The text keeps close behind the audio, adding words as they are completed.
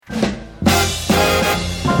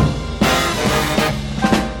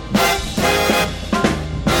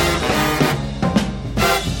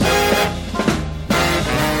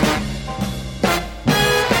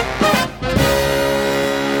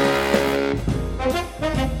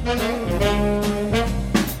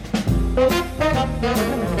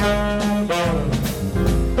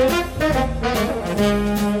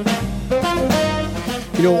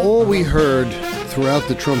about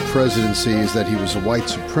the Trump presidency is that he was a white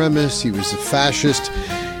supremacist, he was a fascist,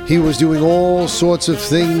 he was doing all sorts of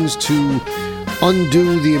things to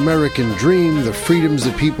undo the American dream, the freedoms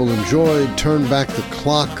that people enjoyed, turn back the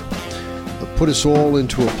clock, put us all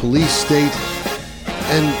into a police state,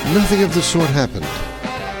 and nothing of the sort happened.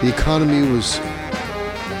 The economy was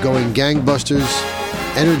going gangbusters,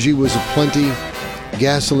 energy was aplenty,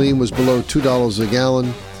 gasoline was below $2 a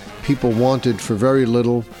gallon, people wanted for very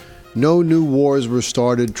little, no new wars were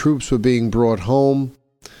started, troops were being brought home,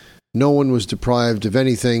 no one was deprived of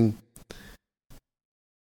anything.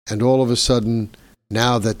 And all of a sudden,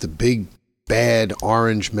 now that the big, bad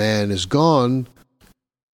orange man is gone,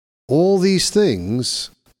 all these things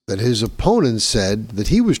that his opponents said that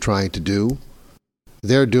he was trying to do,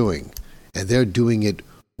 they're doing. And they're doing it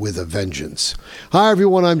with a vengeance. Hi,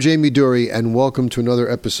 everyone. I'm Jamie Durie, and welcome to another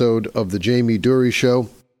episode of The Jamie Durie Show.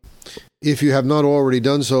 If you have not already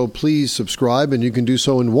done so, please subscribe, and you can do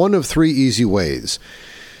so in one of three easy ways.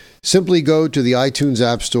 Simply go to the iTunes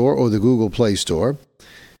App Store or the Google Play Store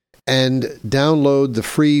and download the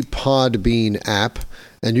free Podbean app,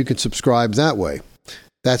 and you can subscribe that way.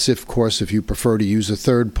 That's, of course, if you prefer to use a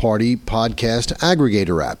third-party podcast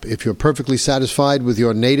aggregator app. If you're perfectly satisfied with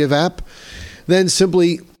your native app, then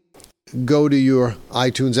simply go to your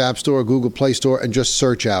iTunes App Store or Google Play Store and just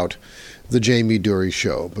search out The Jamie Durie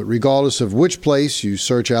Show. But regardless of which place you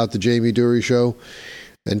search out The Jamie Durie Show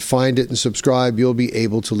and find it and subscribe, you'll be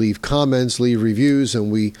able to leave comments, leave reviews,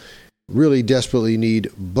 and we really desperately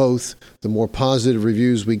need both. The more positive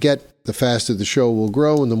reviews we get, the faster the show will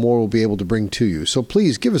grow and the more we'll be able to bring to you. So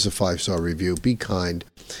please give us a 5-star review. Be kind.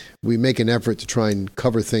 We make an effort to try and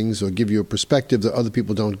cover things or give you a perspective that other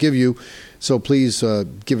people don't give you. So please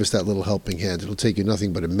give us that little helping hand. It'll take you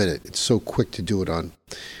nothing but a minute. It's so quick to do it on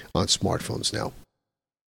smartphones now.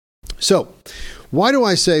 So why do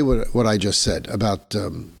I say what I just said about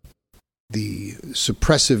the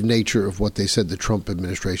suppressive nature of what they said the Trump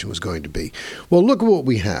administration was going to be? Well, look at what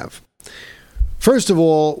we have. First of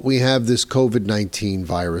all, we have this COVID-19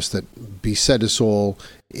 virus that beset us all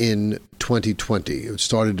in 2020. It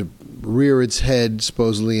started to rear its head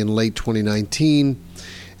supposedly in late 2019,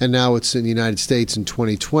 and now it's in the United States in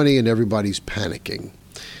 2020, and everybody's panicking.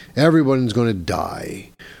 Everyone's going to die.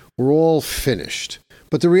 We're all finished.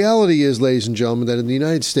 But the reality is, ladies and gentlemen, that in the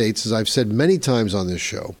United States, as I've said many times on this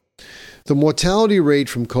show, the mortality rate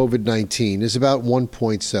from COVID-19 is about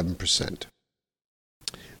 1.7%.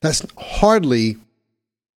 That's hardly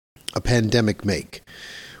a pandemic make.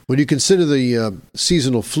 When you consider the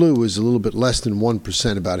seasonal flu is a little bit less than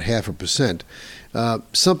 1%, about 0.5%,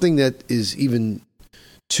 something that is even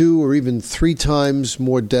 2 or even 3 times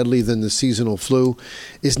more deadly than the seasonal flu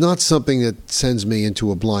is not something that sends me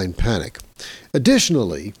into a blind panic.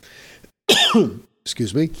 Additionally,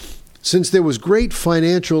 excuse me, since there was great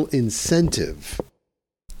financial incentive,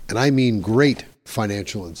 and I mean great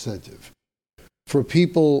financial incentive, for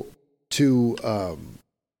people to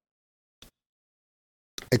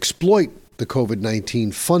exploit the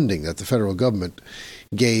COVID-19 funding that the federal government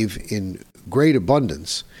gave in great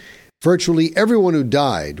abundance, virtually everyone who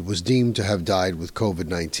died was deemed to have died with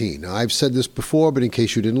COVID-19. Now, I've said this before, but in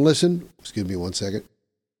case you didn't listen, excuse me one second.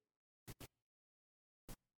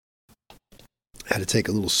 I had to take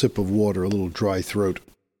a little sip of water, a little dry throat.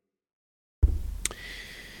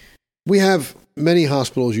 We have many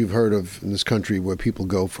hospitals you've heard of in this country where people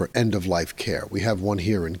go for end-of-life care. We have one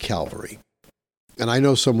here in Calvary, and I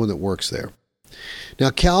know someone that works there. Now,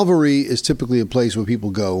 Calvary is typically a place where people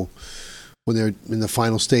go when they're in the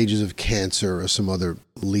final stages of cancer or some other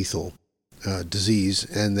lethal disease,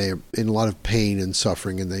 and they're in a lot of pain and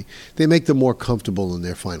suffering, and they make them more comfortable in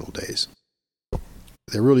their final days.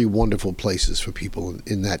 They're really wonderful places for people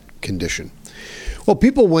in that condition. Well,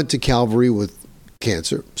 people went to Calvary with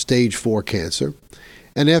cancer, stage 4 cancer,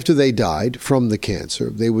 and after they died from the cancer,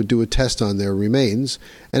 they would do a test on their remains,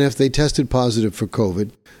 and if they tested positive for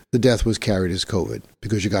COVID, the death was carried as COVID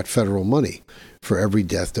because you got federal money for every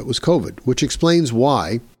death that was COVID, which explains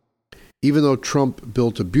why, even though Trump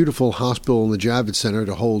built a beautiful hospital in the Javits Center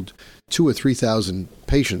to hold 2,000 or 3,000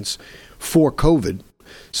 patients for COVID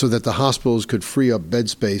so that the hospitals could free up bed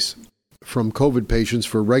space from COVID patients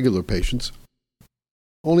for regular patients,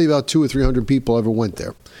 only about 200 or 300 people ever went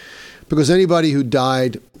there. Because anybody who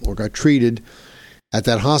died or got treated at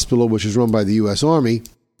that hospital, which is run by the U.S. Army,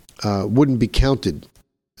 wouldn't be counted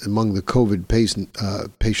among the COVID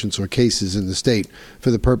patients or cases in the state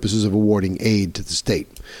for the purposes of awarding aid to the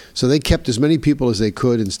state. So they kept as many people as they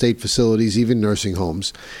could in state facilities, even nursing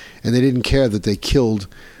homes, and they didn't care that they killed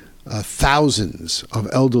thousands of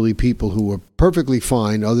elderly people who were perfectly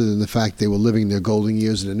fine other than the fact they were living their golden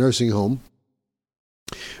years in a nursing home.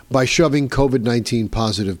 by shoving COVID-19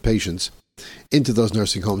 positive patients into those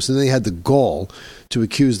nursing homes. And they had the gall to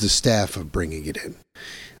accuse the staff of bringing it in.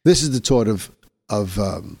 This is the sort of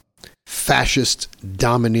fascist,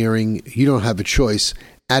 domineering, you don't have a choice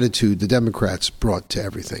attitude the Democrats brought to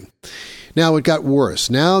everything. Now it got worse.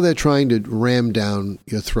 Now they're trying to ram down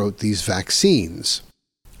your throat these vaccines.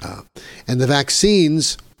 And the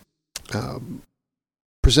vaccines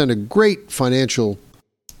present a great financial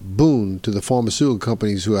boon to the pharmaceutical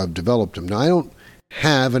companies who have developed them. Now, I don't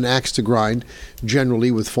have an axe to grind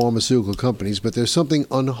generally with pharmaceutical companies, but there's something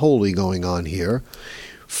unholy going on here.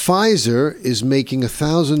 Pfizer is making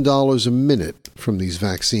 $1,000 a minute from these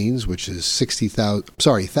vaccines, which is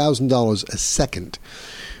 $1,000 a second,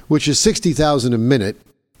 which is $60,000 a minute,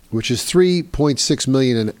 which is $3.6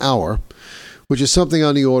 million an hour, which is something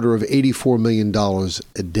on the order of $84 million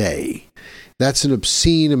a day. That's an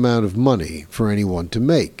obscene amount of money for anyone to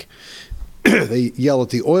make. They yell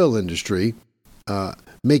at the oil industry.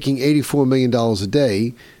 Making $84 million a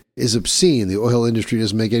day is obscene. The oil industry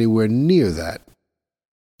doesn't make anywhere near that.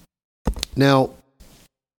 Now,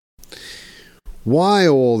 why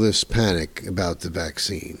all this panic about the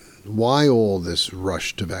vaccine? Why all this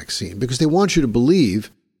rush to vaccine? Because they want you to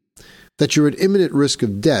believe that you're at imminent risk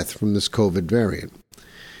of death from this COVID variant.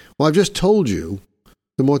 Well, I've just told you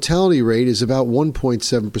the mortality rate is about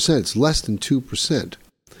 1.7%. It's less than 2%.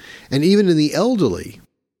 And even in the elderly,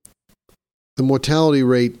 the mortality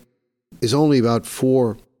rate is only about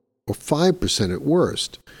 4 or 5% at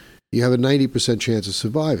worst. You have a 90% chance of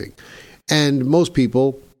surviving. And most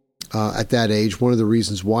people at that age, one of the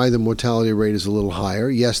reasons why the mortality rate is a little higher,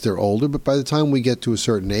 yes, they're older, but by the time we get to a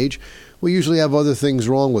certain age, we usually have other things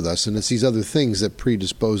wrong with us, and it's these other things that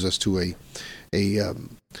predispose us to a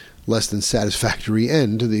less than satisfactory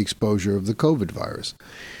end to the exposure of the COVID virus.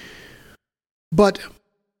 But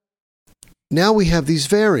now we have these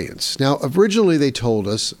variants. Now, originally they told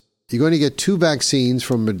us you're going to get 2 vaccines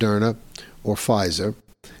from Moderna or Pfizer,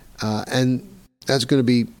 and that's going to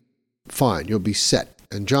be fine. You'll be set.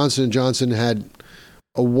 And Johnson & Johnson had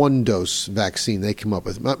a 1-dose vaccine they came up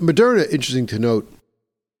with. Moderna, interesting to note,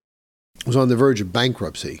 was on the verge of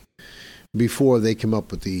bankruptcy before they came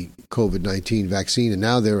up with the COVID-19 vaccine, and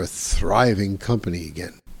now they're a thriving company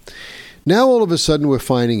again. Now, all of a sudden, we're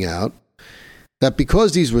finding out that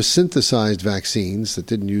because these were synthesized vaccines that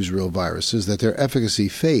didn't use real viruses, that their efficacy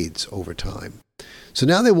fades over time. So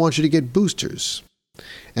now they want you to get boosters.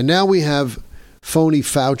 And now we have phony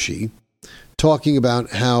Fauci talking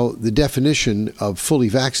about how the definition of fully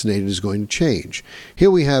vaccinated is going to change.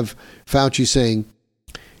 Here we have Fauci saying,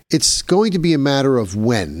 it's going to be a matter of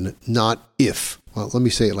when, not if. Well, let me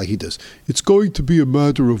say it like he does. It's going to be a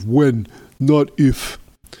matter of when, not if.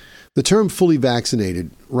 The term fully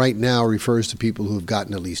vaccinated right now refers to people who have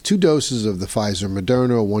gotten at least 2 doses of the Pfizer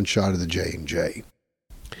Moderna or 1 shot of the J&J.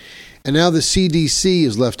 And now the CDC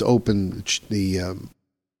has left open the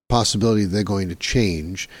possibility that they're going to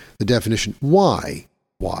change the definition. Why?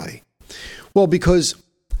 Why? Well, because,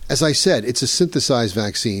 as I said, it's a synthesized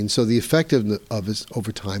vaccine, so the effectiveness of it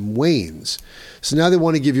over time wanes. So now they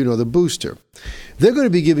want to give you another booster. They're going to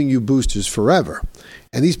be giving you boosters forever.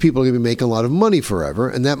 And these people are going to be making a lot of money forever.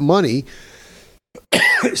 And that money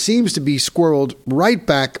seems to be squirreled right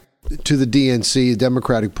back to the DNC, the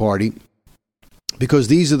Democratic Party, because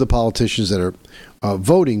these are the politicians that are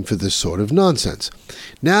voting for this sort of nonsense.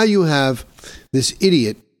 Now you have this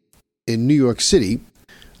idiot in New York City,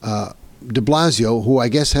 de Blasio, who I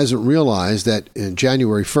guess hasn't realized that in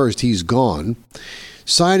January 1st he's gone,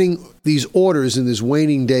 signing these orders in his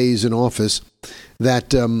waning days in office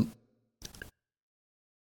that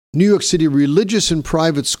New York City religious and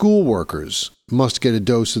private school workers must get a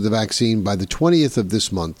dose of the vaccine by the 20th of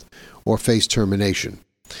this month or face termination.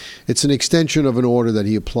 It's an extension of an order that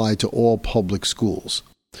he applied to all public schools.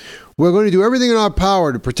 We're going to do everything in our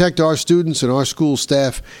power to protect our students and our school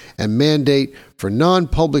staff and mandate for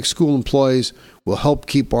non-public school employees will help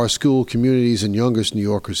keep our school communities and youngest New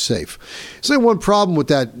Yorkers safe. There's only one problem with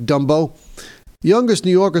that, Dumbo. Youngest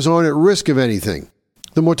New Yorkers aren't at risk of anything.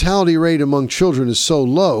 The mortality rate among children is so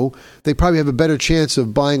low, they probably have a better chance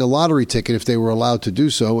of buying a lottery ticket if they were allowed to do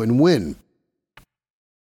so and win.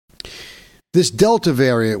 This Delta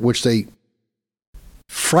variant, which they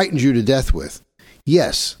frightened you to death with,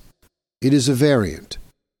 yes, it is a variant.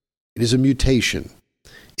 It is a mutation.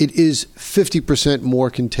 It is 50% more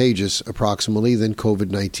contagious, approximately, than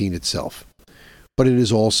COVID-19 itself. But it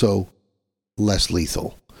is also less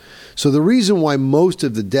lethal. So the reason why most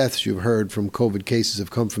of the deaths you've heard from COVID cases have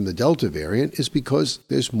come from the Delta variant is because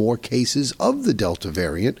there's more cases of the Delta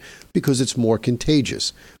variant because it's more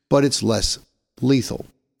contagious, but it's less lethal.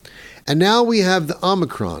 And now we have the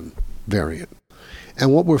Omicron variant.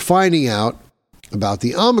 And what we're finding out about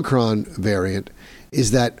the Omicron variant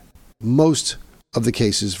is that most of the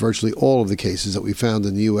cases, virtually all of the cases that we found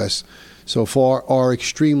in the U.S. so far, are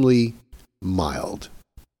extremely mild.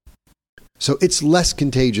 So it's less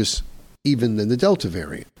contagious even than the Delta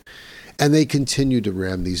variant. And they continue to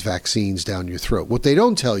ram these vaccines down your throat. What they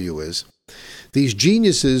don't tell you is these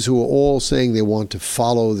geniuses who are all saying they want to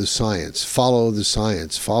follow the science, follow the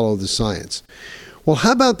science, follow the science. Well,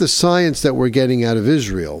 how about the science that we're getting out of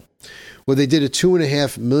Israel, where they did a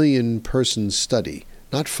 2.5 million person study,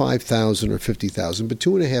 not 5,000 or 50,000, but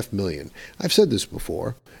 2.5 million. I've said this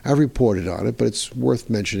before. I've reported on it, but it's worth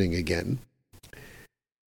mentioning again.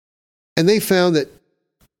 And they found that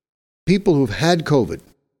people who've had COVID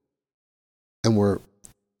and were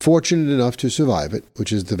fortunate enough to survive it,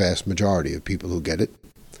 which is the vast majority of people who get it,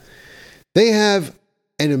 they have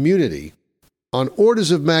an immunity on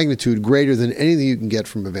orders of magnitude greater than anything you can get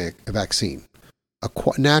from a vaccine,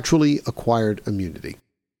 naturally acquired immunity.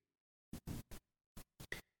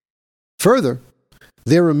 Further,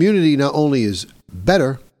 their immunity not only is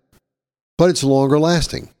better, but it's longer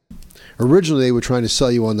lasting. Originally, they were trying to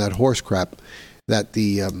sell you on that horse crap that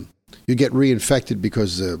you get reinfected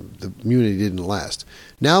because the immunity didn't last.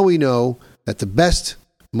 Now we know that the best,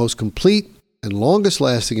 most complete, and longest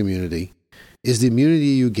lasting immunity is the immunity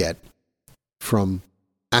you get from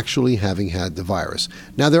actually having had the virus.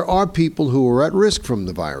 Now, there are people who are at risk from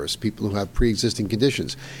the virus, people who have pre-existing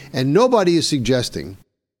conditions, and nobody is suggesting,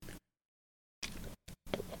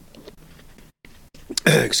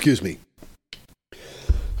 excuse me,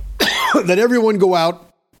 that everyone go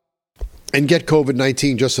out and get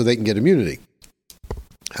COVID-19 just so they can get immunity.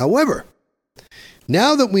 However,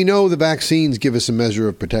 now that we know the vaccines give us a measure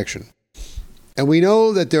of protection, and we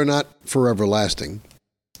know that they're not forever lasting,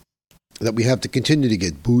 that we have to continue to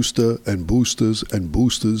get booster and boosters and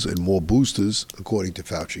boosters and more boosters, according to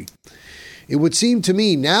Fauci, it would seem to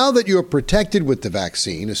me now that you're protected with the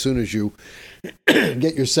vaccine, as soon as you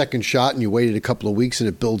get your second shot and you waited a couple of weeks and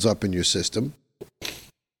it builds up in your system,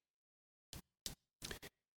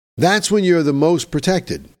 that's when you're the most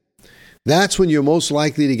protected. That's when you're most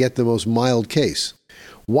likely to get the most mild case.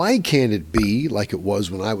 Why can't it be like it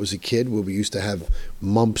was when I was a kid, where we used to have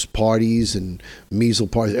mumps parties and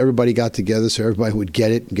measles parties? Everybody got together so everybody would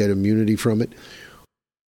get it and get immunity from it.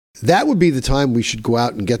 That would be the time we should go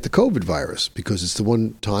out and get the COVID virus, because it's the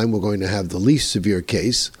one time we're going to have the least severe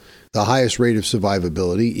case, the highest rate of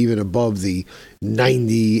survivability, even above the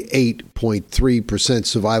 98.3%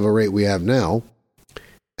 survival rate we have now.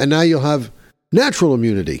 And now you'll have natural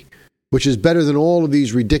immunity, which is better than all of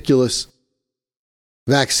these ridiculous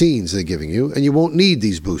vaccines they're giving you, and you won't need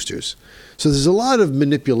these boosters. So there's a lot of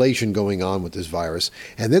manipulation going on with this virus,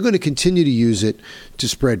 and they're going to continue to use it to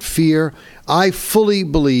spread fear. I fully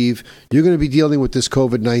believe you're going to be dealing with this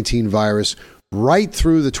COVID-19 virus right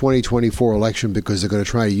through the 2024 election, because they're going to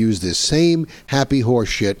try to use this same happy horse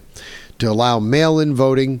shit to allow mail-in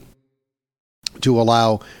voting, to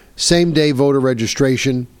allow same-day voter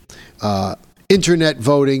registration, internet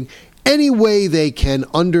voting, any way they can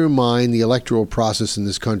undermine the electoral process in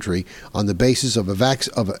this country on the basis of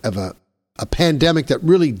a pandemic that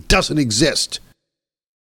really doesn't exist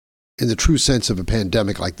in the true sense of a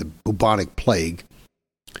pandemic like the bubonic plague,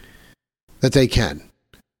 that they can.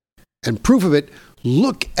 And proof of it,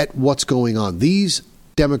 look at what's going on. These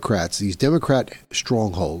Democrats, these Democrat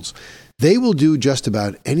strongholds, they will do just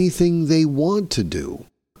about anything they want to do.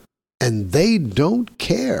 And they don't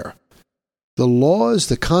care. The laws,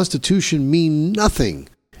 the Constitution mean nothing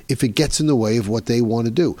if it gets in the way of what they want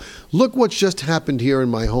to do. Look what's just happened here in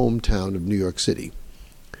my hometown of New York City.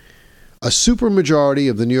 A supermajority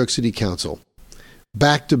of the New York City Council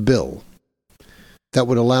backed a bill that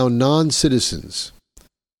would allow non-citizens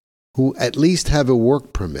who at least have a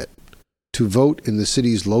work permit to vote in the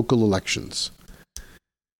city's local elections.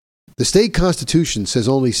 The state constitution says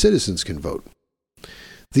only citizens can vote.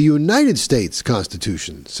 The United States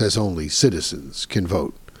Constitution says only citizens can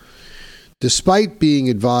vote. Despite being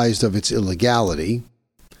advised of its illegality,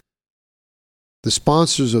 the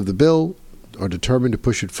sponsors of the bill are determined to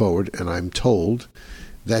push it forward, and I'm told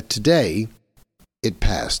that today it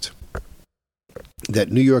passed, that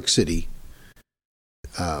New York City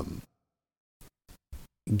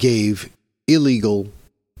gave illegal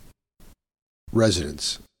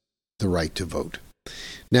residents the right to vote.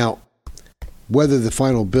 Now, whether the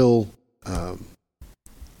final bill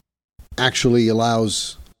actually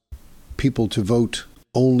allows people to vote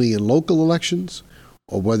only in local elections,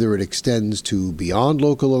 or whether it extends to beyond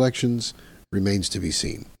local elections, remains to be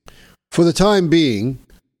seen. For the time being,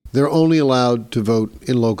 they're only allowed to vote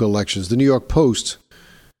in local elections. The New York Post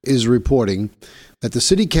is reporting that the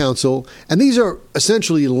city council, and these are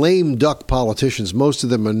essentially lame duck politicians, most of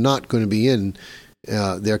them are not going to be in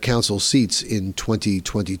their council seats in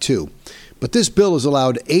 2022. But this bill has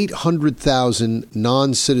allowed 800,000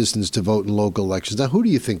 non-citizens to vote in local elections. Now, who do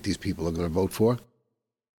you think these people are going to vote for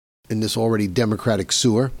in this already Democratic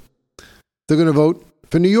sewer? They're going to vote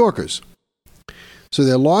for New Yorkers. So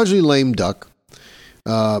they're largely lame duck.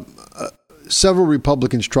 Several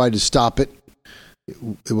Republicans tried to stop it.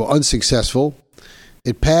 They were unsuccessful.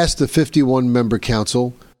 It passed the 51-member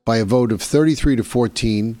council by a vote of 33 to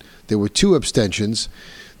 14. There were 2 abstentions.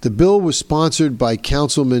 The bill was sponsored by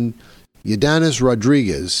Councilman Ydanis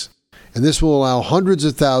Rodriguez, and this will allow hundreds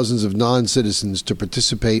of thousands of non-citizens to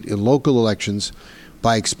participate in local elections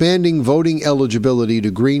by expanding voting eligibility to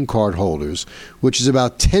green card holders, which is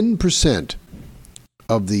about 10%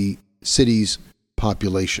 of the city's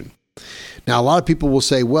population. Now, a lot of people will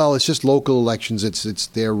say, well, it's just local elections. It's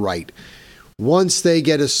their right. Once they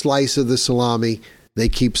get a slice of the salami, they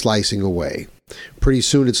keep slicing away. Pretty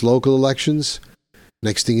soon it's local elections.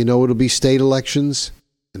 Next thing you know, it'll be state elections.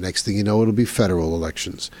 The next thing you know, it'll be federal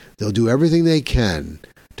elections. They'll do everything they can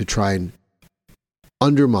to try and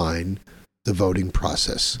undermine the voting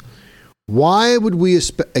process. Why would we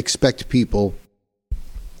expect people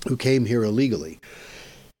who came here illegally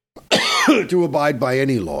to abide by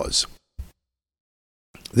any laws?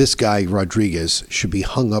 This guy, Rodriguez, should be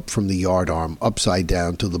hung up from the yardarm upside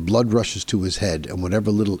down till the blood rushes to his head and whatever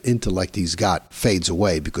little intellect he's got fades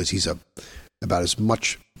away, because he's about as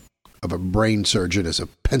much of a brain surgeon as a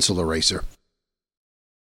pencil eraser.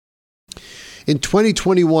 In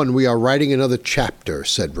 2021, we are writing another chapter,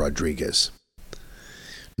 said Rodriguez.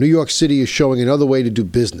 New York City is showing another way to do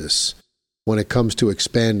business when it comes to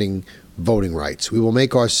expanding voting rights. We will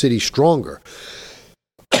make our city stronger.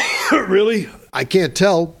 Really? I can't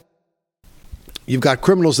tell. You've got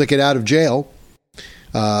criminals that get out of jail.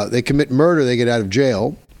 They commit murder, they get out of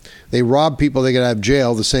jail. They rob people, they get out of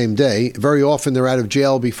jail the same day. Very often they're out of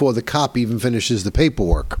jail before the cop even finishes the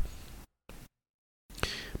paperwork.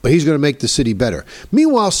 But he's going to make the city better.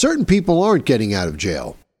 Meanwhile, certain people aren't getting out of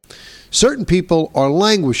jail. Certain people are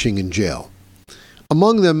languishing in jail.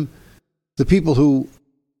 Among them, the people who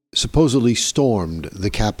supposedly stormed the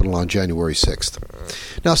Capitol on January 6th.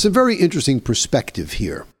 Now, some very interesting perspective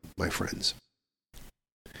here, my friends.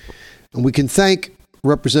 And we can thank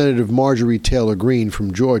Representative Marjorie Taylor Greene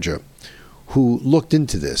from Georgia, who looked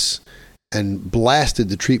into this and blasted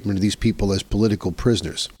the treatment of these people as political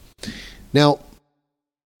prisoners. Now,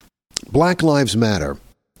 Black Lives Matter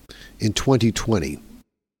in 2020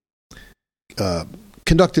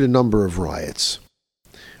 conducted a number of riots.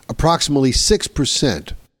 Approximately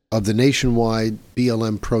 6% of the nationwide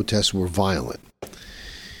BLM protests were violent.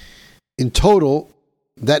 In total,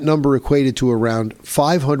 that number equated to around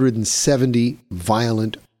 570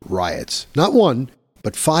 violent riots. Not one,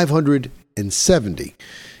 but 570.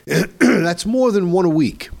 That's more than one a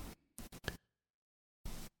week.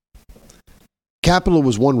 Capitol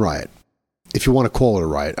was one riot, if you want to call it a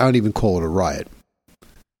riot. I don't even call it a riot.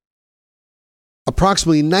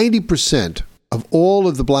 Approximately 90% of all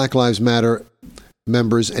of the Black Lives Matter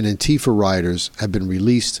members and Antifa rioters have been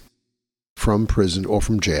released from prison or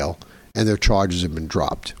from jail, and their charges have been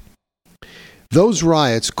dropped. Those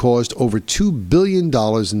riots caused over $2 billion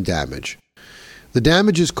in damage. The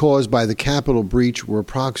damages caused by the Capitol breach were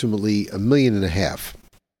approximately $1.5 million,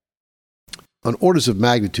 on orders of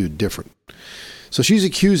magnitude different. So she's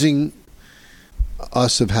accusing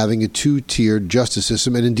us of having a two-tiered justice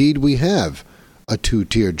system, and indeed we have a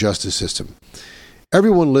two-tiered justice system.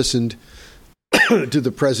 Everyone listened to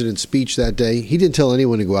the president's speech that day. He didn't tell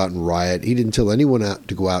anyone to go out and riot. He didn't tell anyone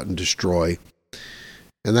to go out and destroy.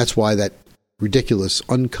 And that's why that ridiculous,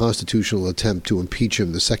 unconstitutional attempt to impeach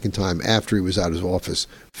him the second time after he was out of office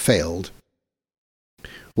failed.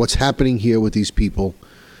 What's happening here with these people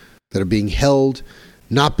that are being held,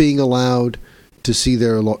 not being allowed to see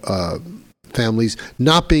their families,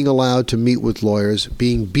 not being allowed to meet with lawyers,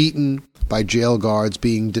 being beaten by jail guards,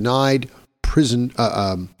 being denied prison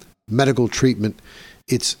medical treatment,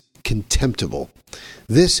 it's contemptible.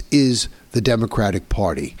 This is the Democratic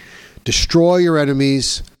Party. Destroy your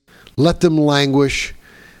enemies, let them languish,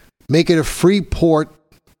 make it a free port,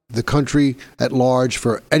 the country at large,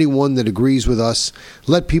 for anyone that agrees with us.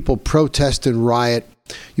 Let people protest and riot.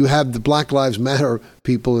 You have the Black Lives Matter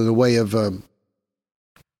people in the way of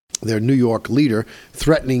their New York leader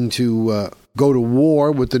threatening to go to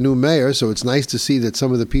war with the new mayor. So it's nice to see that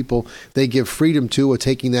some of the people they give freedom to are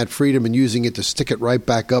taking that freedom and using it to stick it right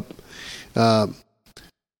back up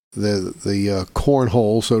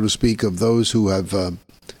cornhole, so to speak, of those who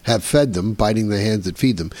have fed them, biting the hands that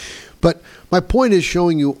feed them. But my point is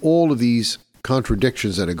showing you all of these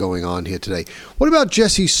contradictions that are going on here today. What about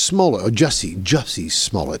Jussie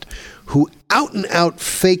Smollett, who out and out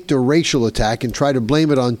faked a racial attack and tried to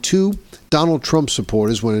blame it on two Donald Trump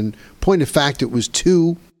supporters when in point of fact it was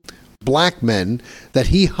two black men that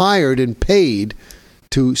he hired and paid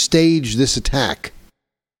to stage this attack?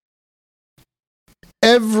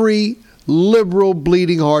 Every liberal,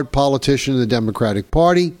 bleeding heart politician in the Democratic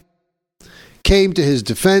Party came to his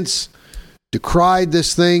defense, decried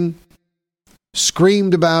this thing,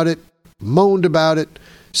 screamed about it, moaned about it,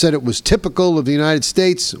 said it was typical of the United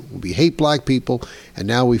States, we hate black people, and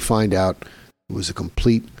now we find out it was a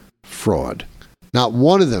complete fraud. Not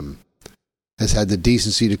one of them has had the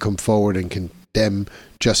decency to come forward and condemn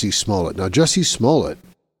Jussie Smollett. Now, Jussie Smollett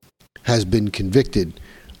has been convicted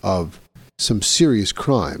of some serious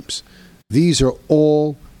crimes. These are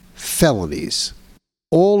all felonies.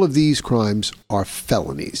 All of these crimes are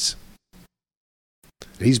felonies.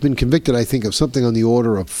 He's been convicted, I think, of something on the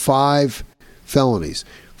order of 5 felonies.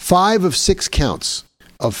 5 of 6 counts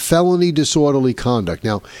of felony disorderly conduct.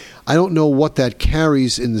 Now, I don't know what that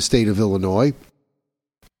carries in the state of Illinois,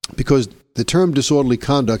 because the term disorderly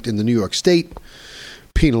conduct in the New York State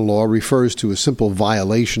penal law refers to a simple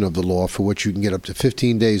violation of the law for which you can get up to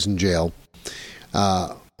 15 days in jail,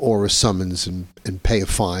 or a summons and pay a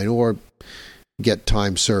fine, or get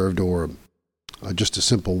time served, or just a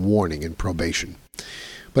simple warning and probation.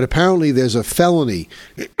 But apparently there's a felony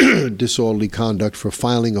disorderly conduct for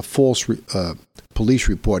filing a false police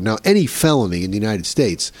report. Now, any felony in the United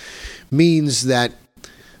States means that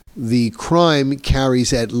the crime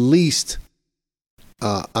carries at least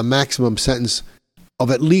a maximum sentence of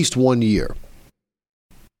at least 1 year.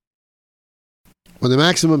 When the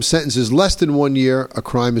maximum sentence is less than 1 year, a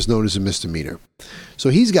crime is known as a misdemeanor. So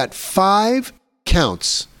he's got 5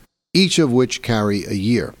 counts, each of which carry a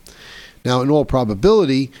year. Now, in all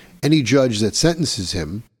probability, any judge that sentences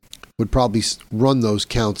him would probably run those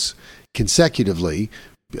counts concurrently,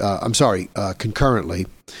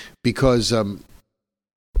 because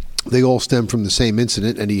they all stem from the same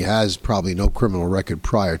incident, and he has probably no criminal record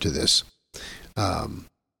prior to this.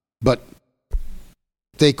 But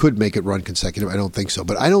they could make it run consecutive. I don't think so.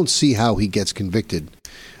 But I don't see how he gets convicted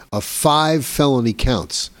of 5 felony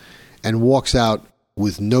counts and walks out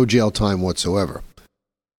with no jail time whatsoever.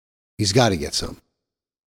 He's got to get some.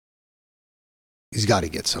 He's got to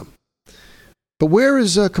get some. But where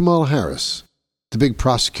is Kamala Harris, the big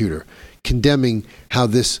prosecutor, condemning how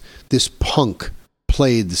this punk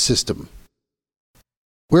played the system?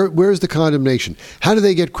 Where's the condemnation? How do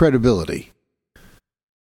they get credibility?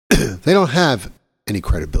 They don't have any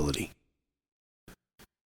credibility.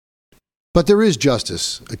 But there is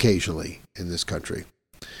justice occasionally in this country.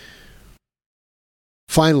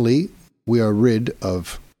 Finally, we are rid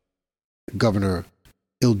of Governor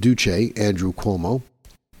Il Duce, Andrew Cuomo.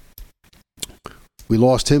 We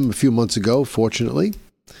lost him a few months ago, fortunately,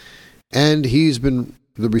 and he's been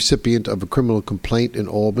the recipient of a criminal complaint in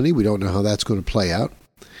Albany. We don't know how that's going to play out.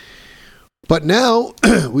 But now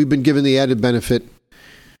we've been given the added benefit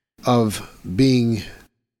of being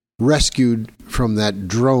rescued from that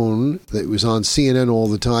drone that was on CNN all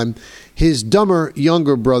the time. His dumber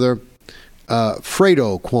younger brother,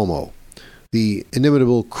 Fredo Cuomo, the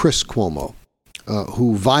inimitable Chris Cuomo,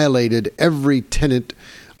 who violated every tenet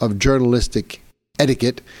of journalistic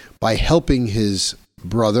etiquette by helping his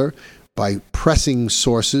brother, by pressing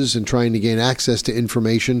sources and trying to gain access to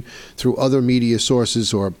information through other media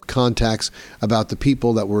sources or contacts about the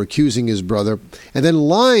people that were accusing his brother, and then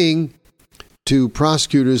lying to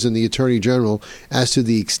prosecutors and the attorney general as to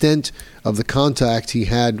the extent of the contact he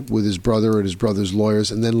had with his brother and his brother's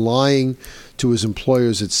lawyers, and then lying to his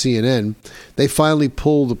employers at CNN. They finally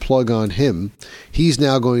pulled the plug on him. He's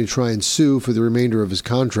now going to try and sue for the remainder of his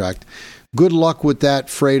contract. Good luck with that,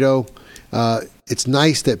 Fredo. It's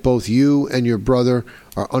nice that both you and your brother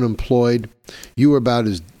are unemployed. You are about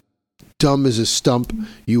as dumb as a stump.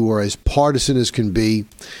 You are as partisan as can be.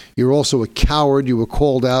 You're also a coward. You were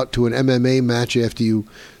called out to an MMA match after you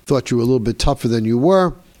thought you were a little bit tougher than you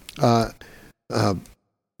were by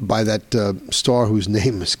that star whose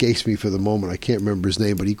name escapes me for the moment. I can't remember his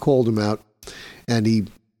name, but he called him out and he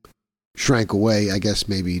shrank away. I guess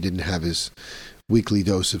maybe he didn't have his weekly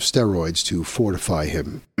dose of steroids to fortify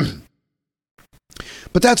him.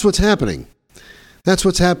 But that's what's happening. That's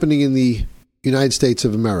what's happening in the United States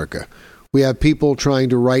of America. We have people trying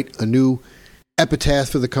to write a new epitaph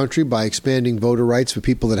for the country by expanding voter rights for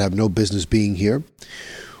people that have no business being here.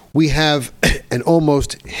 We have an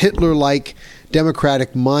almost Hitler-like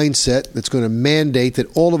democratic mindset that's going to mandate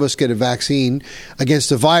that all of us get a vaccine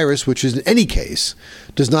against a virus which is, in any case,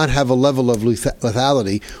 does not have a level of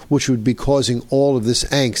lethality which would be causing all of this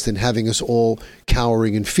angst and having us all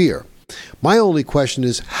cowering in fear. My only question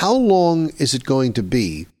is, how long is it going to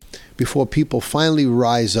be before people finally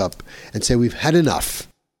rise up and say, we've had enough?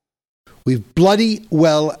 We've bloody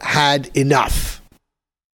well had enough.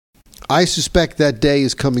 I suspect that day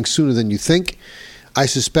is coming sooner than you think. I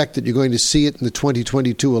suspect that you're going to see it in the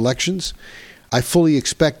 2022 elections. I fully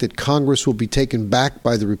expect that Congress will be taken back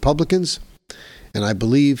by the Republicans. And I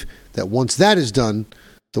believe that once that is done,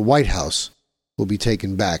 the White House will be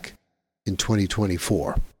taken back in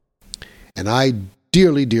 2024. And I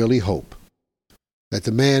dearly, dearly hope that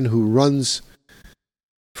the man who runs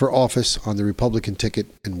for office on the Republican ticket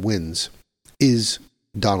and wins is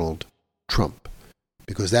Donald Trump.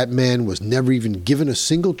 Because that man was never even given a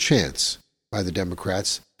single chance by the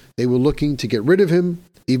Democrats. They were looking to get rid of him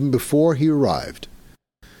even before he arrived.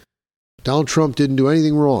 Donald Trump didn't do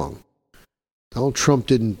anything wrong. Donald Trump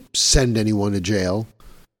didn't send anyone to jail.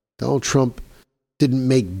 Donald Trump didn't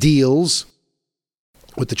make deals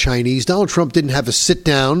with the Chinese. Donald Trump didn't have a sit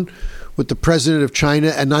down with the president of China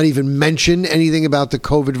and not even mention anything about the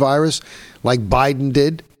COVID virus like Biden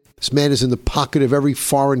did. This man is in the pocket of every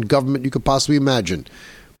foreign government you could possibly imagine.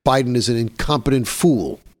 Biden is an incompetent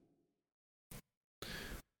fool.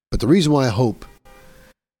 But the reason why I hope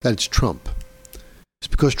that it's Trump is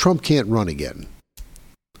because Trump can't run again.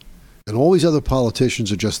 And all these other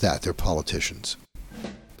politicians are just that. They're politicians.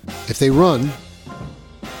 If they run,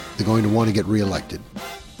 they're going to want to get reelected.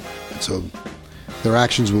 And so their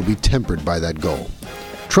actions will be tempered by that goal.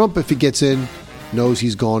 Trump, if he gets in, knows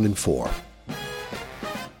he's gone in 4.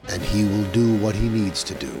 And he will do what he needs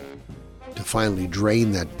to do to finally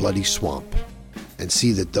drain that bloody swamp and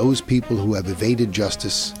see that those people who have evaded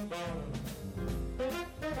justice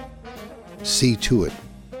see to it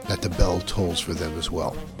that the bell tolls for them as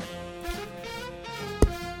well.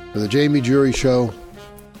 For the Jamie Durie Show,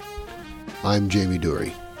 I'm Jamie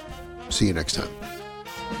Durie. See you next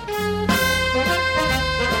time.